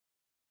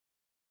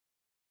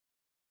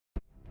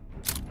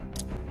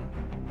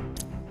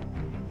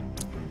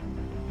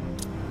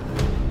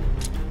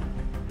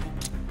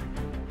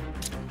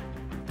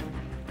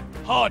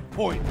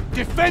Hardpoint.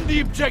 Defend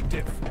the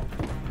objective.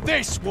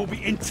 This will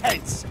be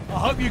intense. I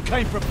hope you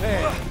came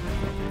prepared.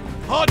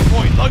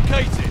 Hardpoint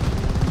located.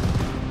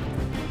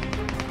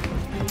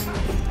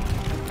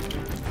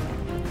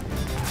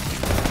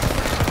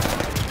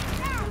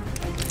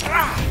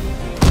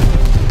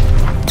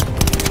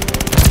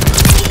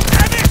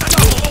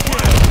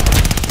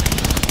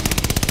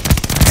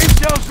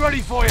 Intel's ready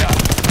for you.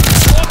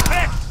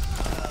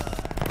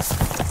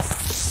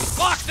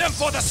 Mark them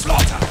for the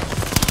slaughter.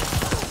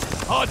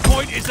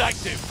 Hardpoint is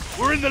active.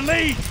 We're in the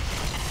lead.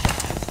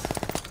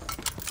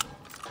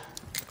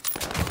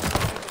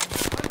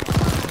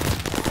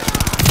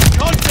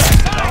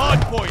 Contact at the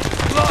hardpoint.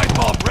 Glide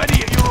bomb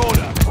ready at your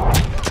order.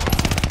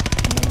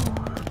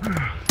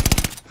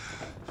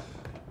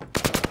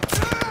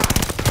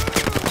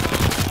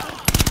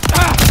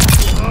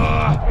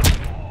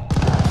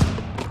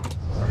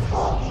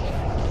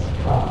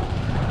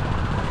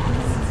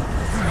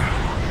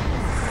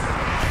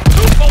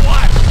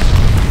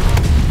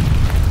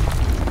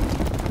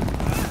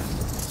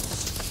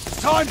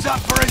 Time's up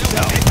for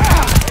intel.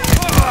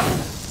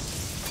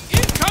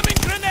 Incoming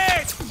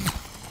grenade!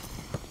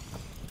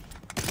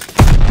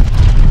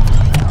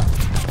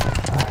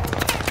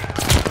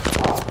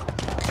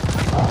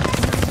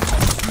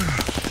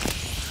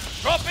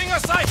 Dropping a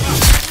cipher!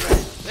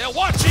 They're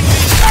watching me!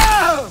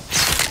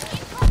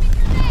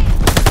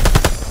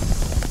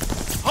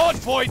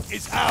 Hardpoint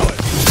is ours.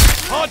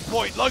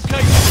 Hardpoint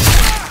located.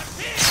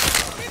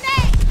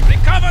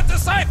 Recovered the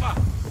cipher!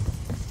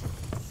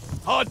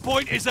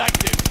 Hardpoint is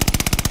active.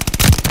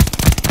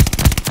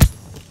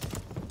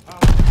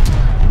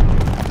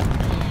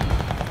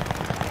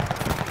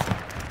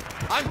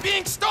 I'm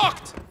being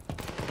stalked!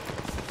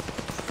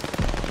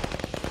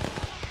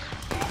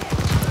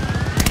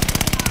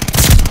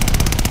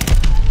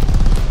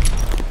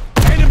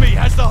 Enemy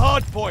has the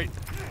hardpoint.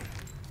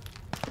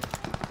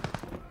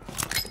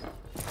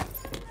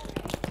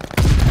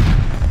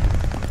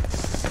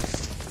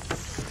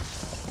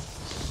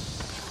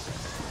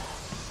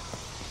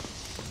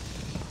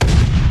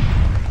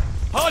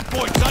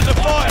 Hardpoint's under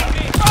fire.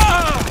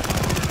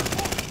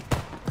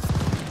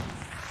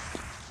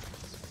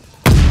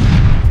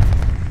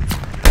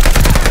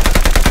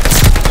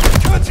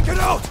 Get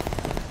out!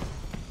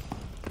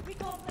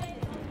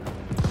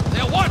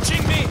 They're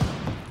watching me!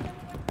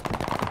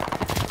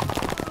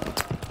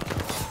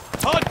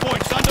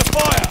 Hardpoint's under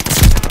fire!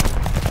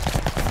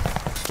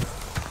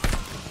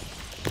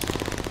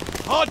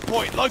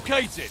 Hardpoint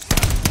located!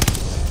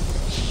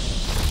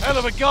 Hell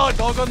of a guard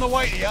dog on the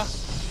way to ya!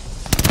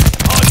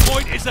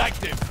 Hardpoint is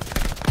active!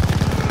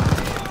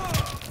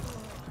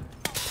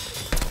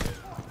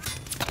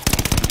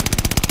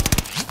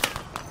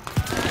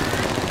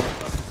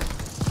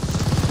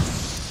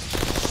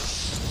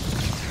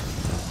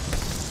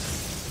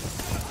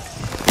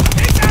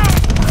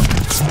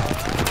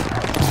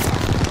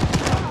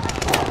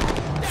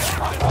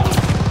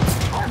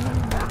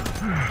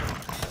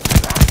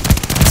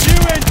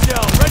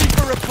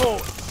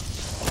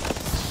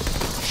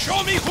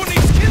 Show me who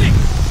needs killing!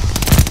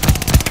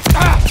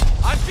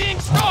 I'm being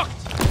stalked!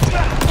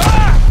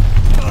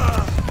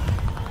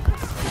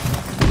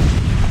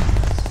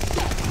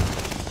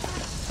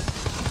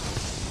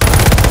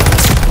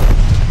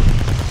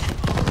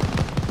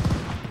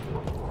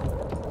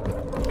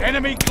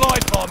 Enemy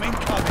glide bomb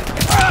incoming!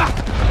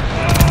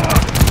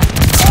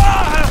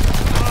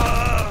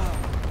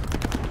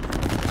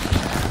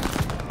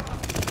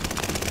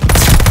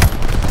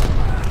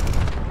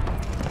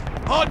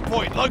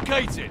 Hardpoint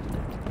located!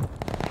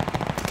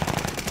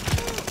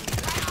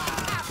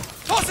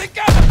 Tossing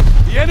gun!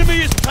 The enemy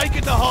has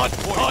taken the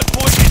hardpoint.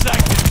 Hardpoint is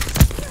active.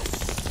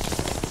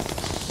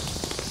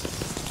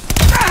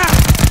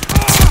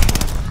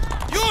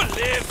 You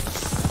live!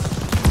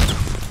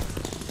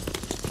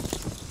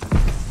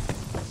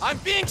 I'm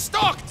being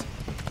stalked!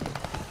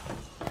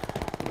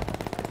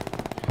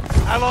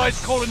 Allies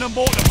calling a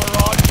mortar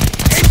barrage.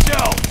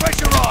 Intel,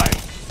 pressurize!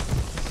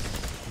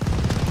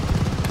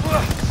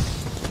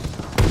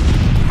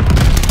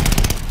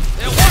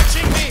 They're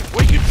watching me!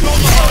 We control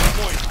the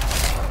hardpoint.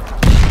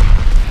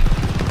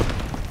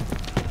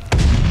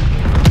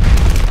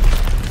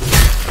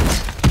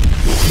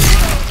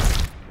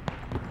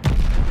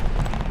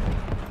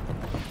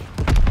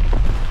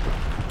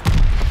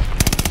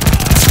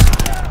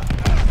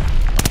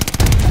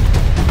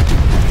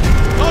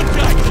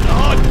 Contact at the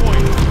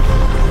hardpoint.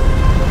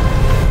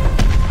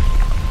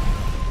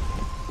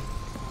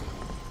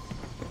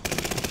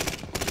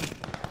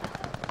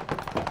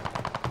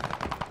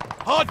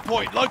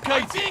 Hardpoint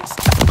located.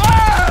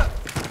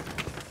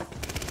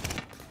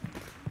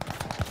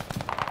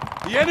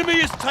 The enemy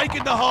has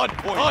taken the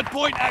hardpoint.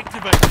 Hardpoint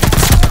activated.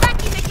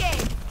 Back in the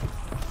game.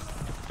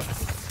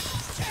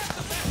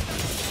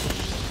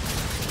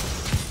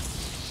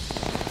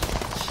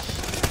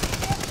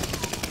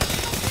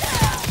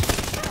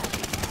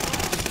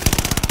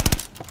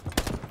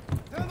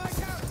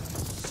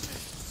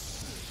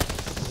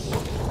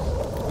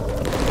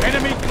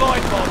 Enemy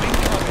glide bomb incoming.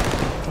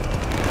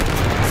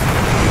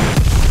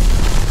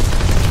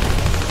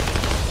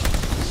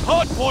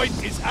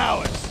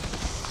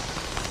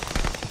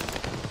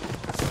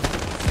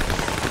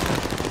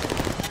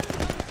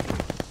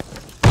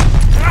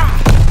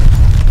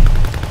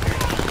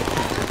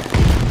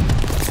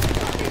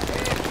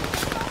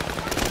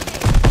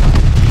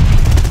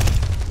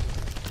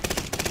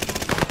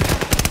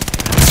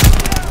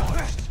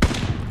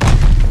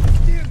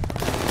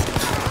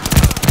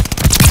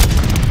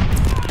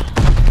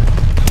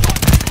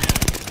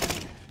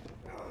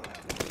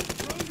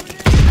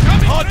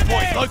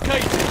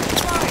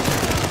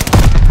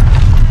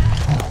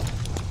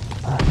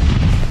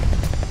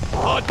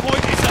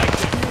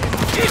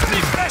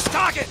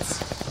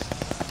 targets!